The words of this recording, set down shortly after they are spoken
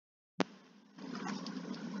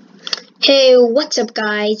Hey, what's up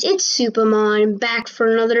guys? It's Supermon back for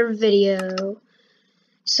another video.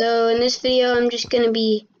 So in this video I'm just going to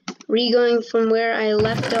be re-going from where I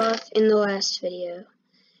left off in the last video.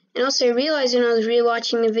 And also I realized when I was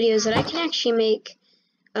re-watching the videos that I can actually make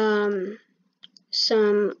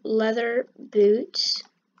some leather boots.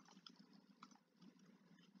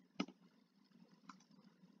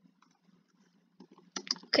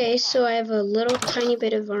 Okay, so I have a little tiny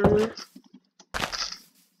bit of armor.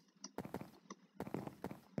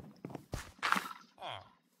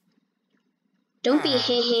 Don't be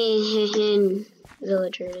hen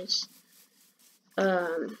villagers.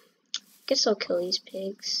 Guess I'll kill these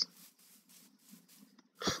pigs.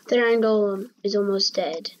 The iron golem is almost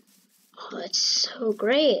dead. Oh, that's so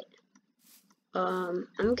great. I'm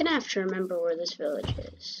gonna have to remember where this village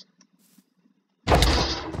is.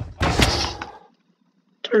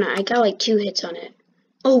 Darn it, I got like 2 hits on it.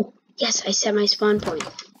 Oh, yes, I set my spawn point.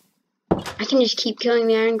 I can just keep killing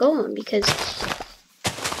the iron golem because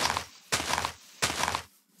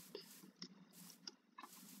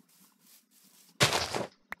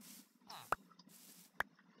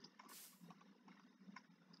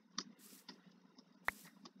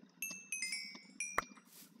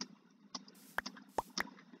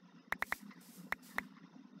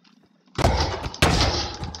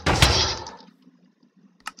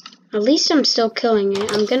at least I'm still killing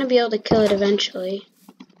it. I'm gonna be able to kill it eventually.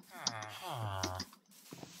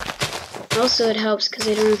 Also, it helps because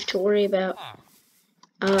I don't have to worry about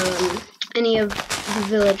any of the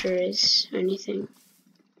villagers or anything.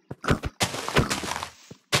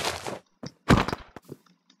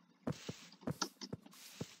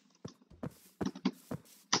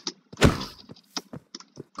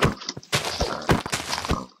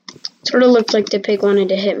 Sort of looked like the pig wanted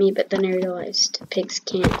to hit me, but then I realized pigs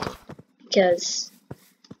can't because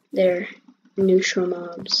they're neutral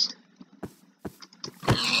mobs.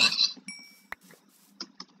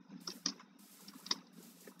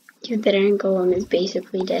 Dude, that iron golem is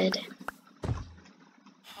basically dead.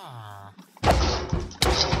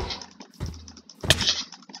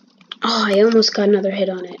 Oh, I almost got another hit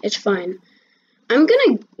on it. It's fine. I'm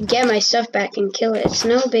gonna get my stuff back and kill it. It's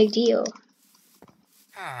no big deal.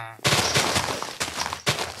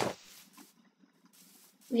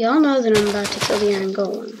 We all know that I'm about to kill the iron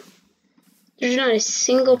golem. There's not a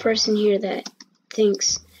single person here that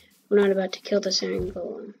thinks we're not about to kill this iron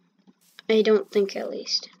golem. I don't think, at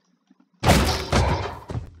least.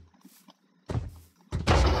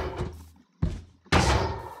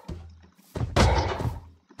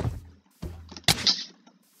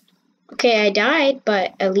 Okay, I died,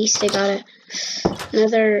 but at least I got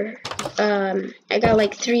another, I got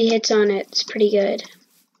like 3 hits on it. It's pretty good.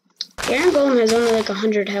 The iron golem has only like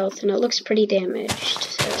 100 health, and it looks pretty damaged,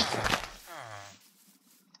 so.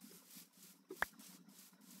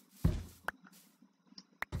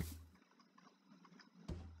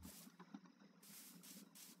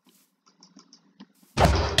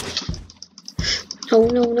 Oh,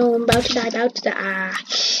 no, I'm about to die, Ah,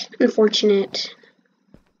 unfortunate.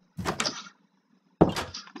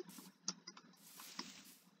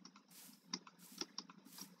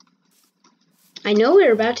 I know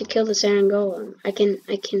we're about to kill this iron golem. I can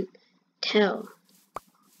tell.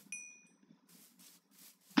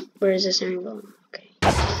 Where is this iron golem? Okay.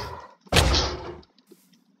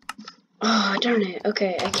 Oh, darn it.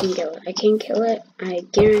 Okay, I can kill it. I can kill it. I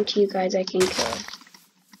guarantee you guys I can kill it.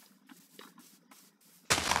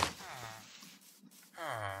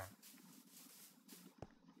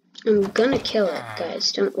 I'm gonna kill it,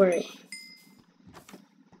 guys. Don't worry.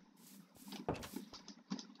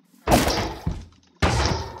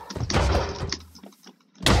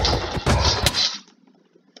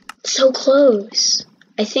 So close.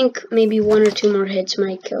 I think maybe 1 or 2 more hits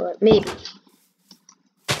might kill it. Maybe.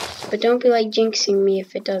 But don't be like jinxing me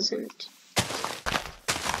if it doesn't.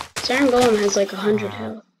 This iron golem has like 100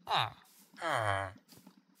 health.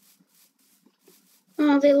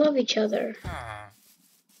 Oh, they love each other.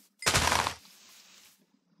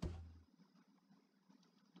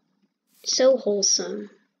 So wholesome.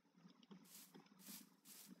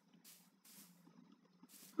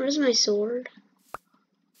 Where's my sword?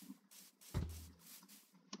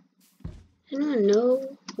 I don't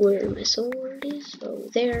know where my sword is. Oh,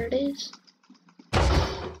 there it is.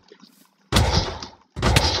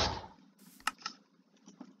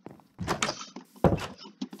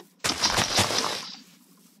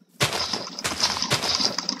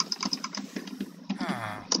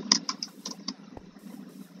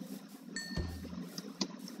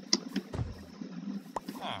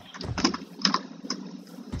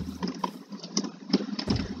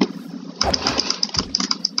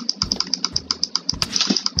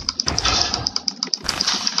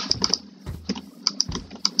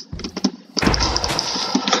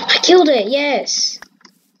 killed it, yes!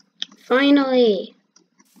 Finally!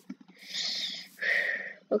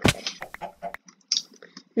 Okay.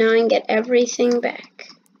 Now I can get everything back.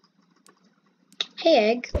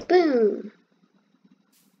 Hey, egg. Boom!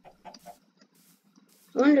 I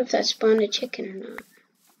wonder if that spawned a chicken or not.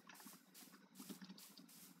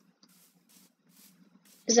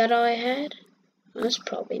 Is that all I had? Well, that's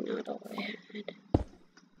probably not all I had.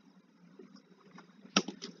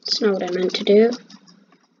 That's not what I meant to do.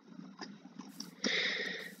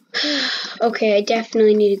 Okay, I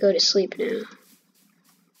definitely need to go to sleep now.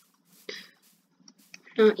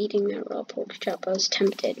 Not eating that raw pork chop. I was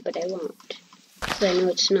tempted, but I won't. Because I know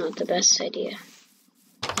it's not the best idea.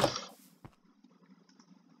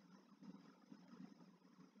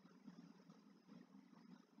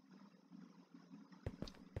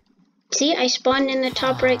 See, I spawned in the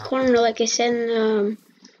top right corner like I said in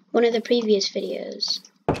one of the previous videos.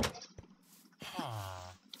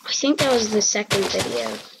 I think that was the second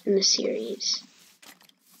video in the series.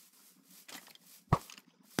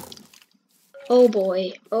 Oh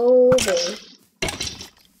boy, oh boy.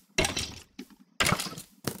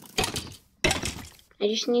 I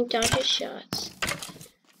just need to dodge his shots.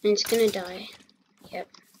 And it's gonna die. Yep.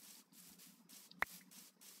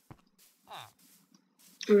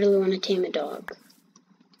 I really want to tame a dog.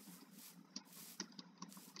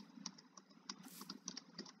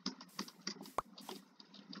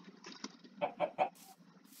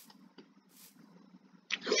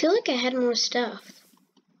 I feel like I had more stuff.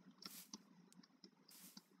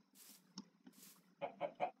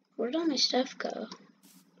 Where did all my stuff go?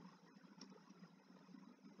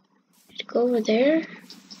 Did it go over there? Or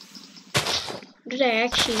did I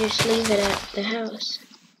actually just leave it at the house?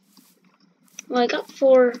 Well, I got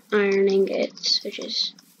 4 iron ingots, which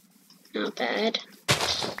is not bad.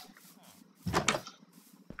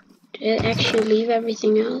 Did I actually leave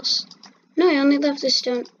everything else? No, I only left the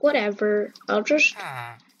stone. Whatever. I'll just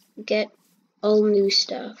get all new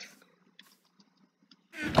stuff.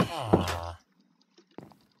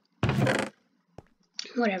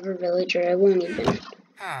 Whatever, villager. I won't even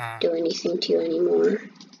do anything to you anymore.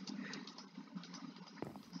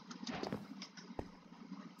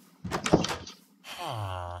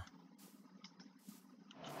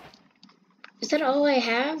 Is that all I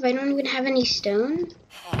have? I don't even have any stone?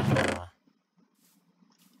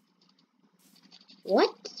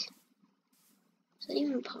 What? Is that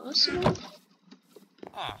even possible?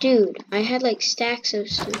 Dude, I had like stacks of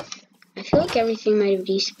stuff. I feel like everything might have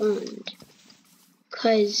despawned.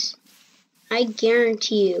 Cause I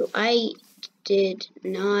guarantee you, I did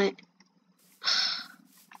not.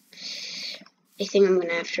 I think I'm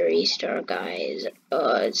gonna have to restart, guys.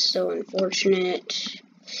 It's so unfortunate.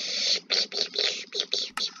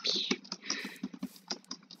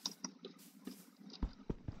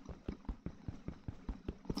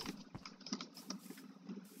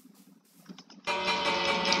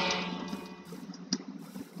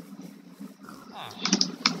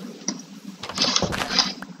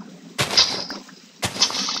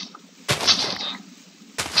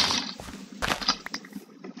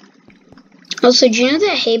 Also, do you know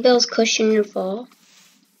that hay bales cushion your fall?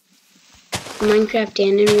 In Minecraft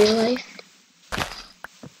and in real life?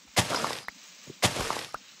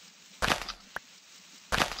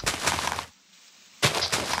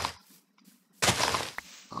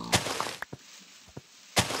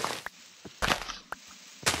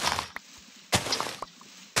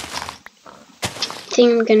 I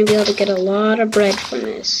think I'm gonna be able to get a lot of bread from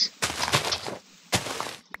this.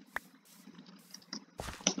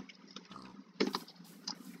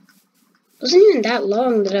 It wasn't even that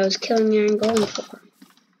long that I was killing the iron golem for.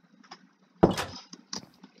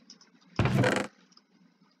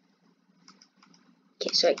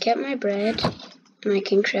 Okay, so I kept my bread, and I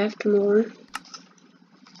can craft more.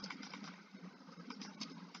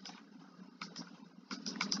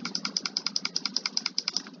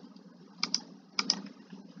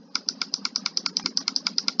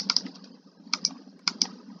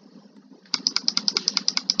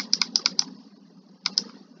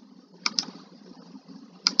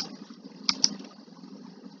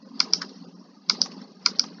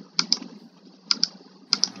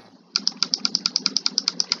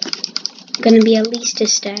 Gonna be at least a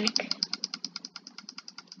stack.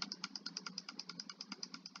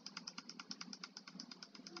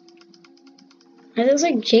 That looks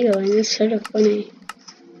like jiggling, it's sort of funny.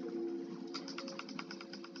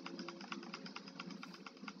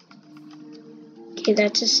 Okay,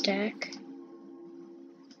 that's a stack.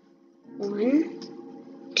 1,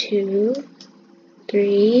 2,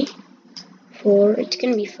 3, 4, it's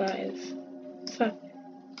gonna be 5. 5.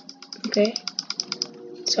 Okay.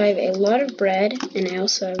 So I have a lot of bread, and I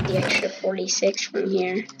also have the extra 46 from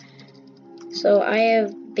here. So I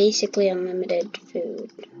have basically unlimited food.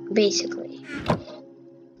 Basically.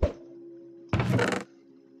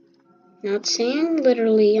 Not saying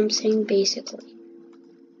literally, I'm saying basically.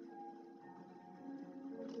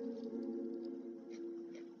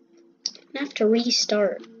 I have to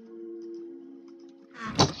restart.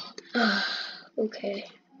 Okay.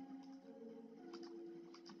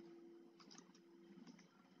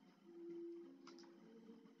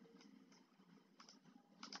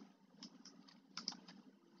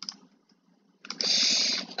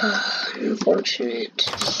 Unfortunate.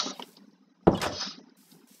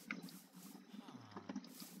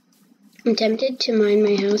 I'm tempted to mine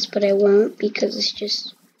my house, but I won't because it's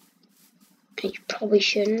just... I probably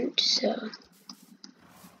shouldn't, so...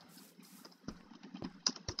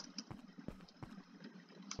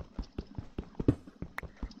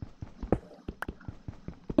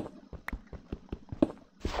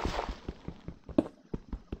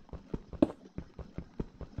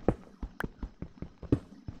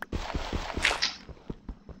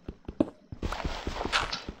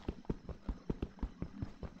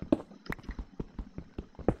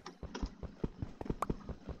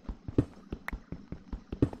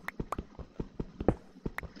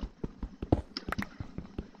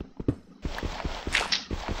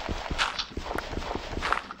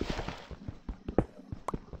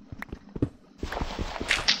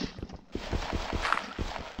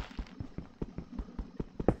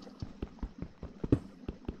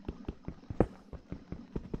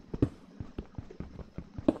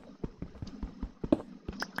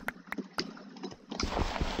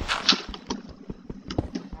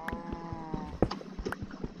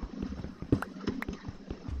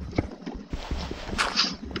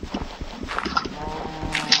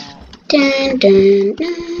 Dun dun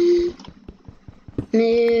dun.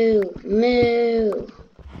 Moo, moo.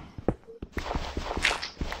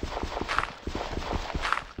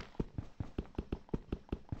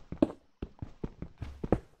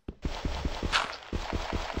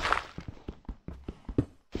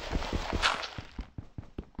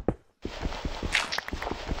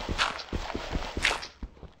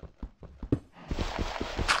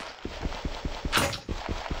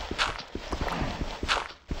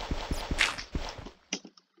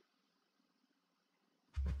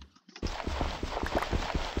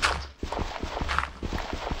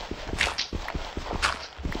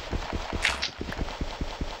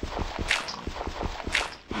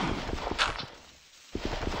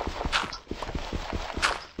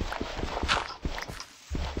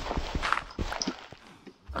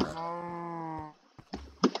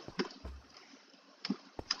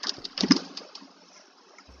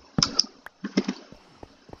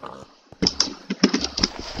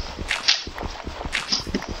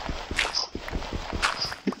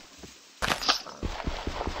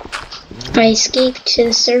 I escaped to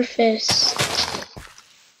the surface.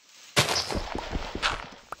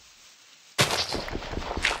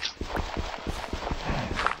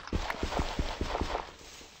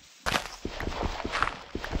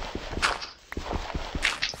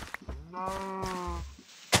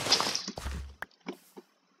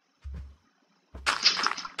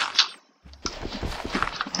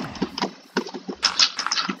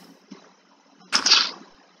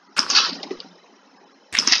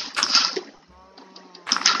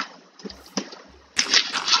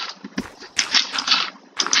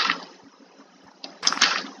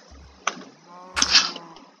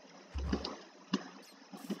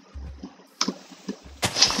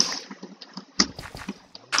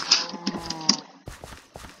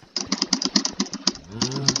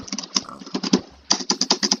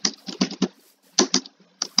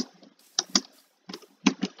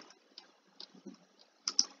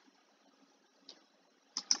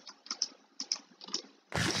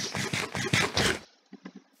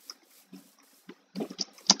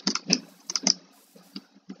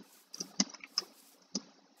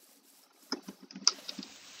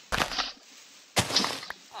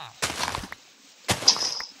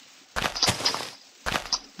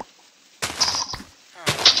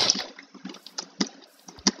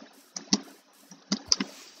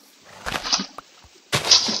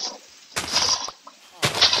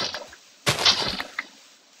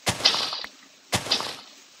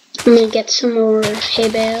 I'm gonna get some more hay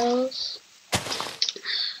bales.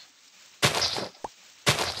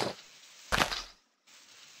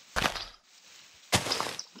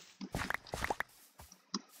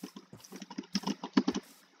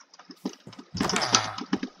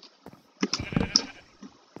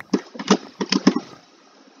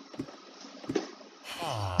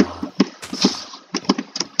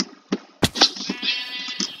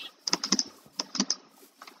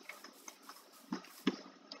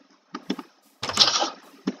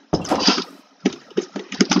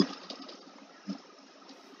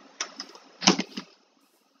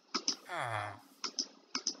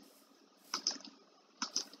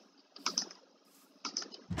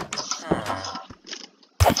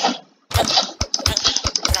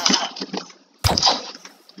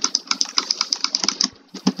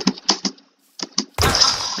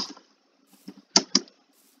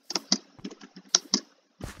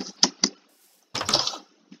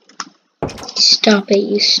 Stop it,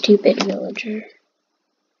 you stupid villager.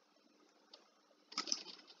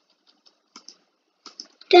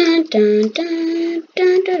 Dun dun dun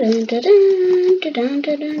dun dun dun dun dun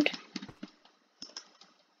dun dun.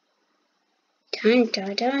 Dun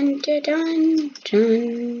dun dun dun dun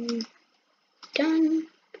dun. Dun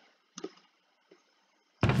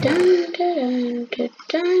dun dun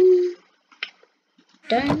dun.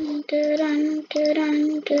 Dun dun dun dun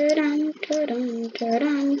dun dun dun dun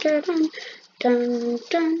dun dun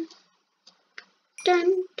dun. Dun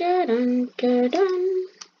dun dun dun.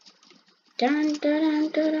 Dun dun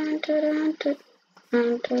dun dun dun dun.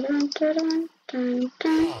 Dun dun dun dun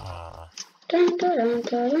dun. Dun dun dun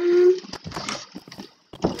dun.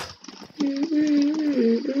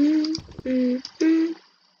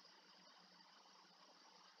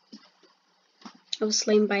 I was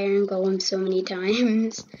slain by Iron Golem so many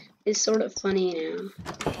times. It's sort of funny now.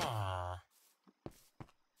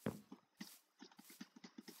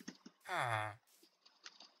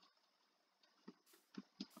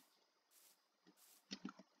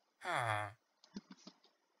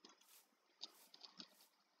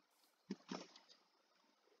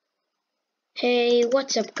 Hey,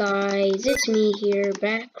 what's up guys? It's me here,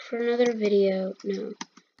 back for another video. No.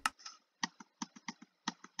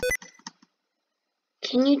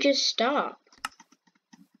 Can you just stop?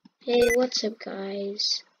 Hey, what's up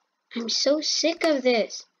guys? I'm so sick of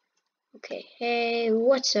this. Okay, hey,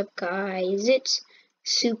 what's up guys? It's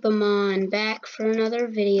Supermon, back for another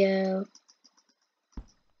video.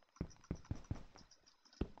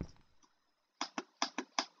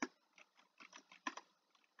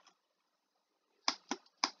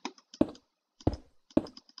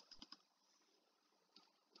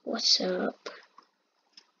 What's up?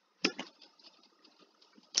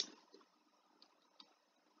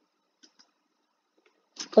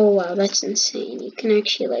 Oh wow, that's insane. You can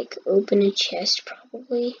actually like open a chest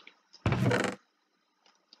probably.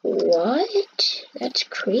 What? That's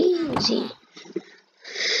crazy.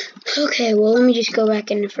 Okay, well let me just go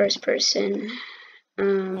back into first person.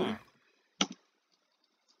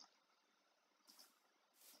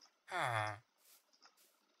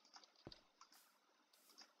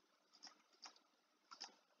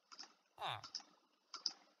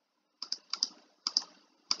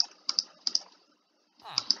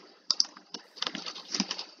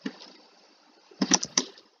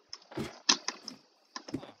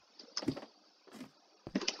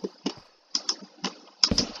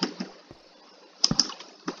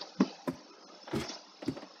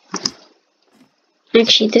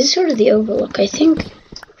 Actually, this is sort of the overlook. I think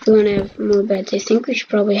if we want to have more beds, I think we should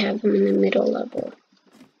probably have them in the middle level.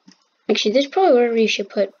 Actually, this is probably where we should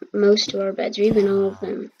put most of our beds, or even all of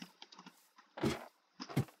them.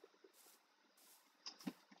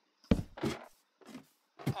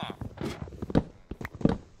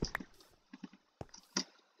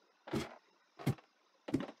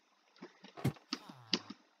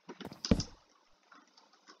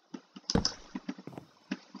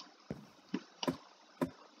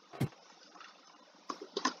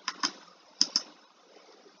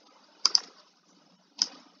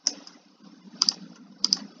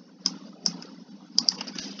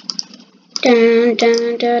 Dun,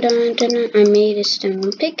 dun, dun, dun, dun, dun. I made a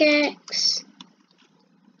stone pickaxe.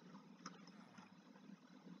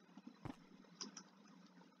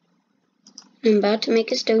 I'm about to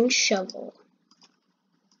make a stone shovel.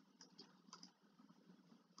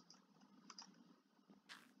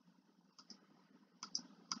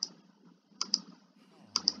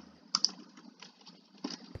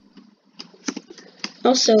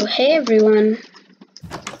 Also, hey everyone.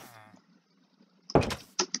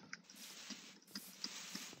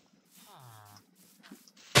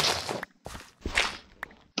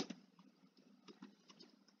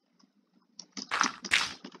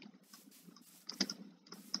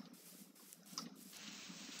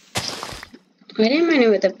 Why didn't I mine it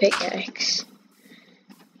with a pickaxe?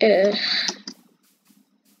 Ugh.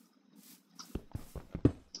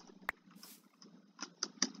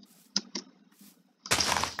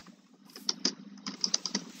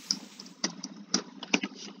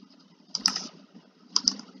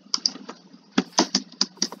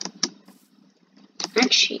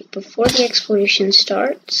 Actually, before the exploration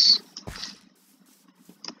starts, I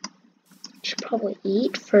should probably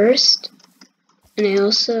eat first. And I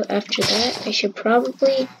also, after that, I should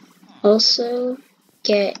probably also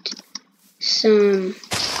get some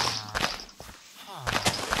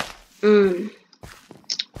Oh,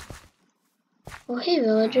 hey,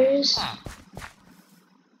 villagers.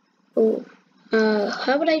 Oh,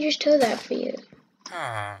 how would I just tow that for you?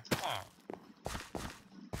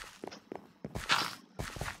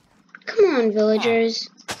 Come on, villagers.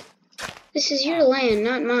 This is your land,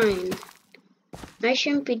 not mine. I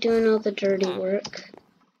shouldn't be doing all the dirty work.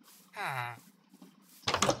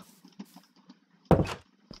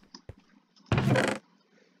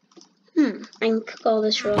 I can cook all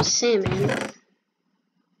this raw salmon.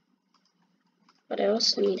 But I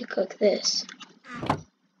also need to cook this.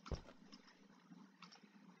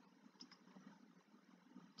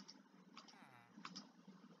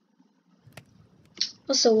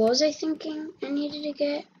 Also, what was I thinking I needed to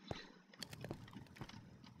get?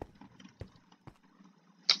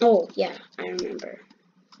 Oh, yeah, I remember.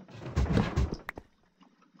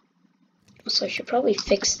 Also, I should probably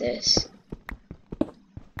fix this.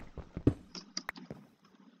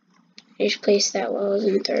 I just placed that while I was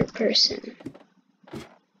in third person.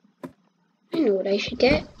 I know what I should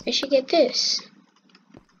get. I should get this.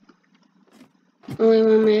 Oh, I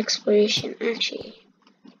want my exploration. Actually,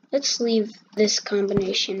 let's leave this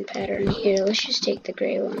combination pattern here. Let's just take the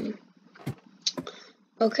gray one.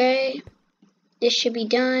 Okay, this should be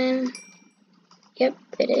done. Yep,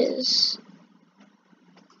 it is.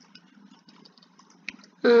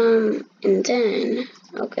 And then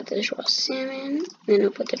I'll get this raw salmon, then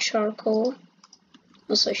I'll put the charcoal.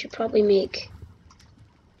 Also, I should probably make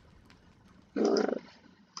more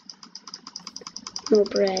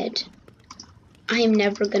bread. I am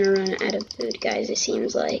never gonna run out of food, guys, it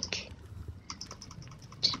seems like.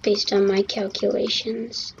 Just based on my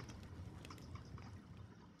calculations.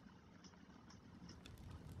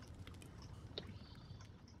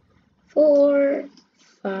 4,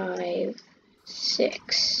 5,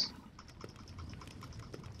 6.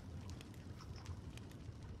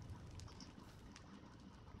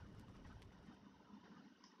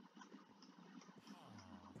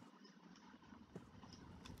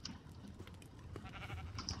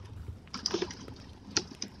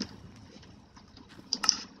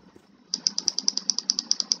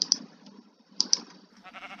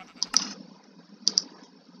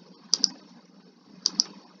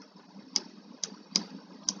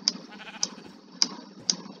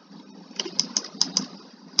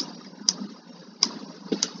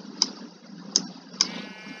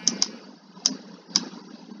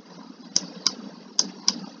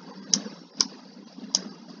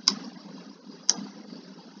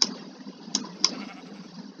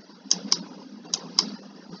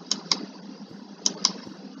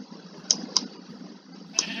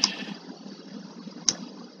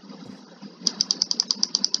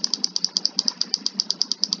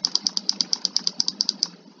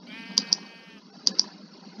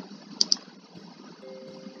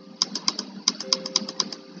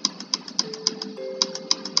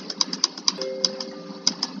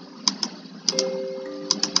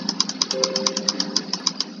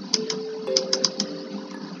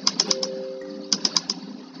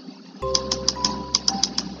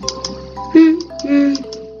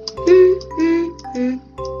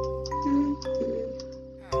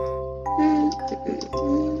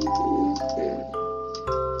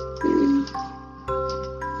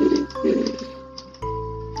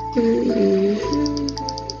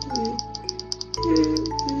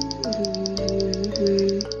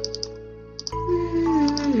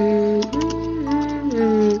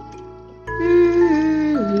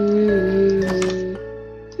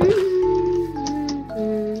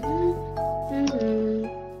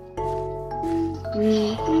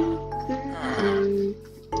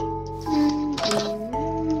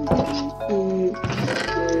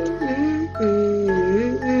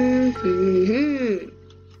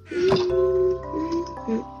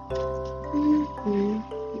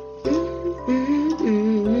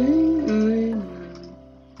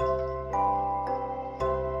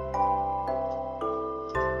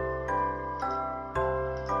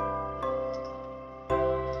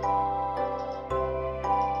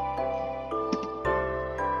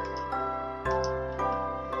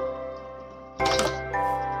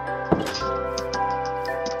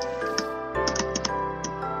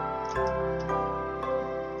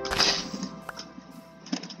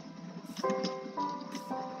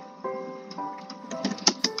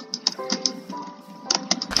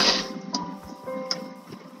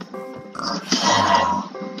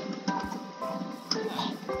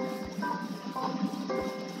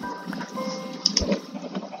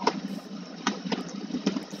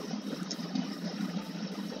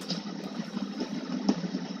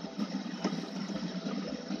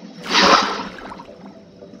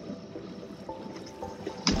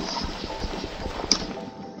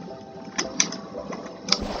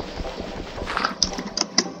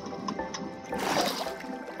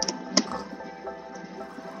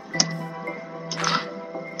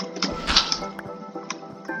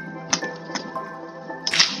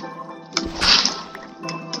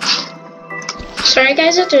 Sorry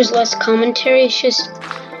guys that there's less commentary, it's just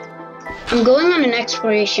I'm going on an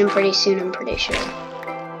exploration pretty soon, I'm pretty sure.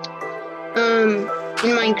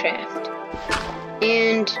 In Minecraft.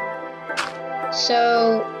 And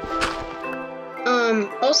so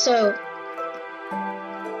also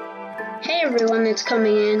hey everyone that's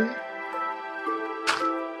coming in.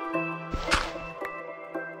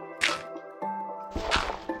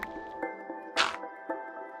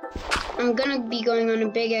 I'm gonna be going on a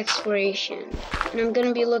big exploration, and I'm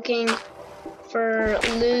gonna be looking for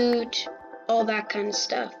loot, all that kind of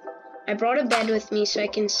stuff. I brought a bed with me so I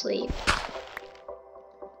can sleep.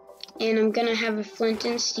 And I'm gonna have a flint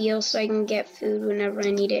and steel so I can get food whenever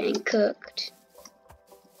I need it and cooked.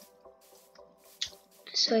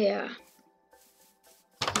 So yeah.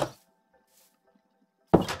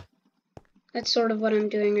 That's sort of what I'm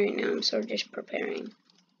doing right now. I'm sort of just preparing.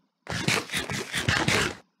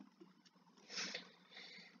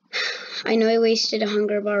 I know I wasted a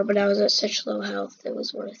hunger bar, but I was at such low health, it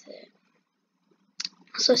was worth it.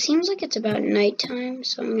 So it seems like it's about nighttime,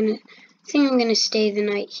 so I think I'm gonna stay the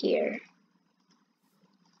night here.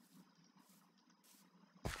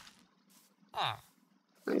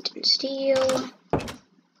 Flint and steel.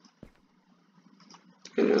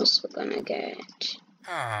 I'm also gonna get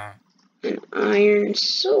an iron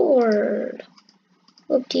sword.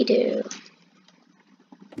 Whoop-de-doo.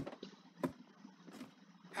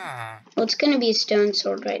 Well, it's gonna be a stone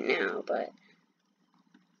sword right now, but...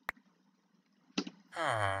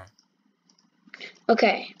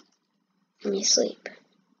 Okay. Let me sleep.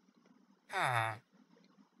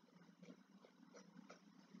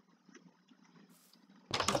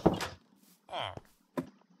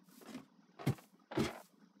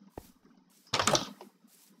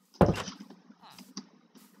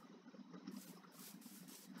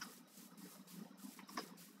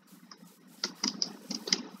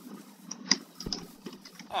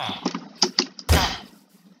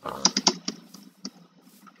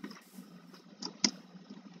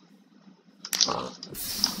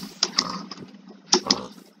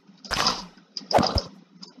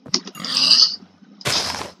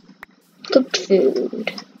 Cooked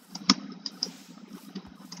food.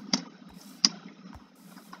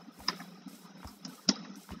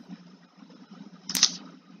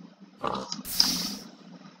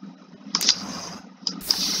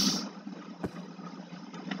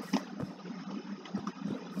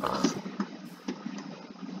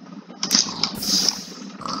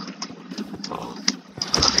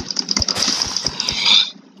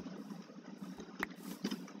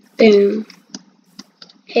 Boom.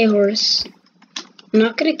 Hey horse. I'm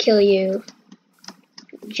not gonna kill you.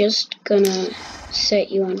 I'm just gonna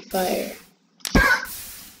set you on fire.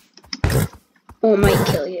 Well, it might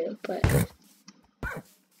kill you, but...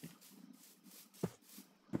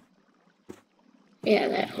 Yeah,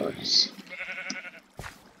 that horse.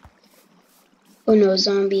 Oh no,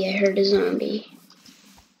 zombie. I heard a zombie.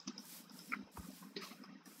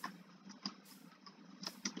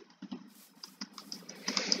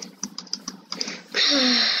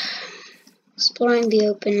 Exploring the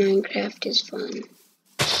open Minecraft is fun.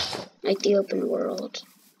 Like the open world.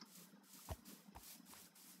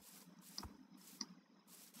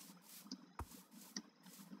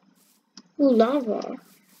 Ooh, lava.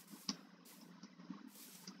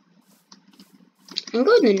 I'm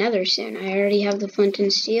going to Nether soon. I already have the flint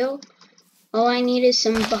and steel. All I need is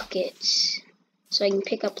some buckets. So I can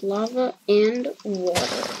pick up lava and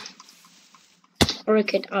water. Or I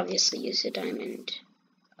could obviously use a diamond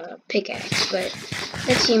pickaxe, but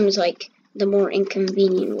that seems like the more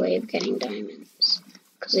inconvenient way of getting diamonds.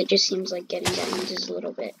 Because it just seems like getting diamonds is a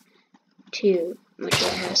little bit too much of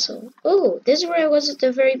a hassle. Oh, this is where I was at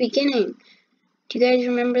the very beginning. Do you guys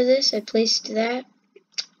remember this? I placed that.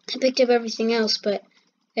 I picked up everything else, but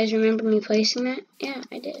you guys remember me placing that? Yeah,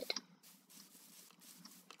 I did.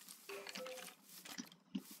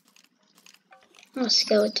 Oh,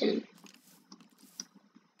 skeleton.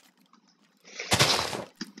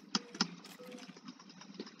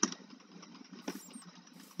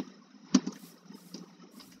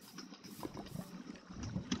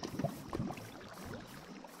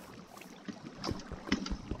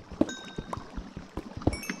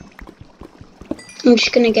 I'm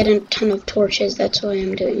just gonna get a ton of torches, that's why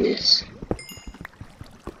I'm doing this.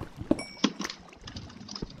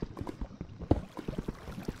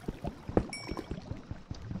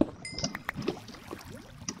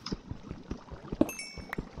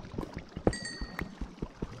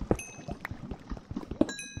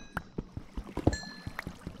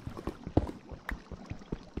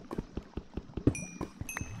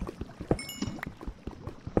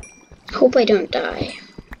 Hope I don't die.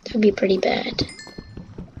 That would be pretty bad.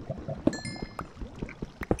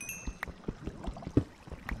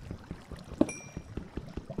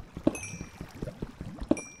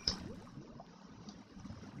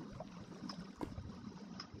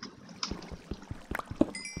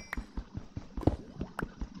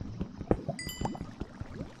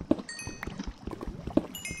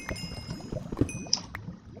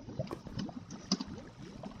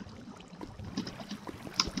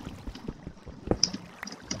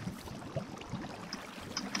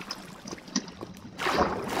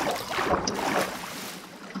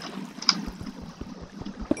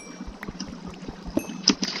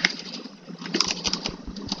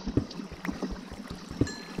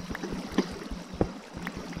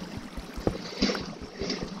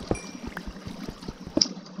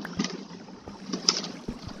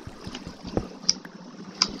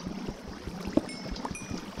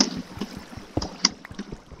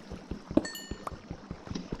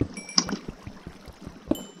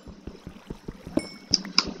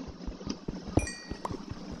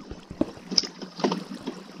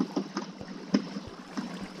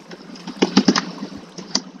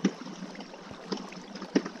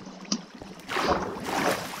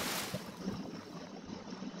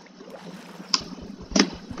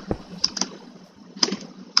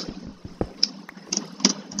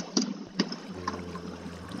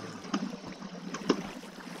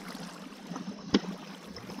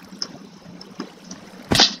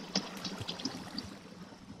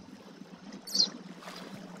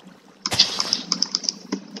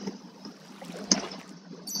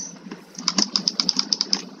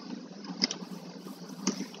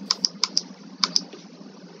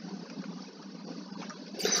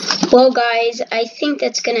 Well, guys, I think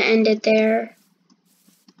that's going to end it there.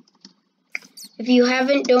 If you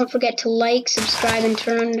haven't, don't forget to like, subscribe, and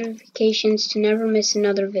turn on notifications to never miss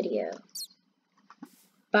another video.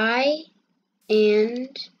 Bye,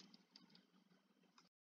 and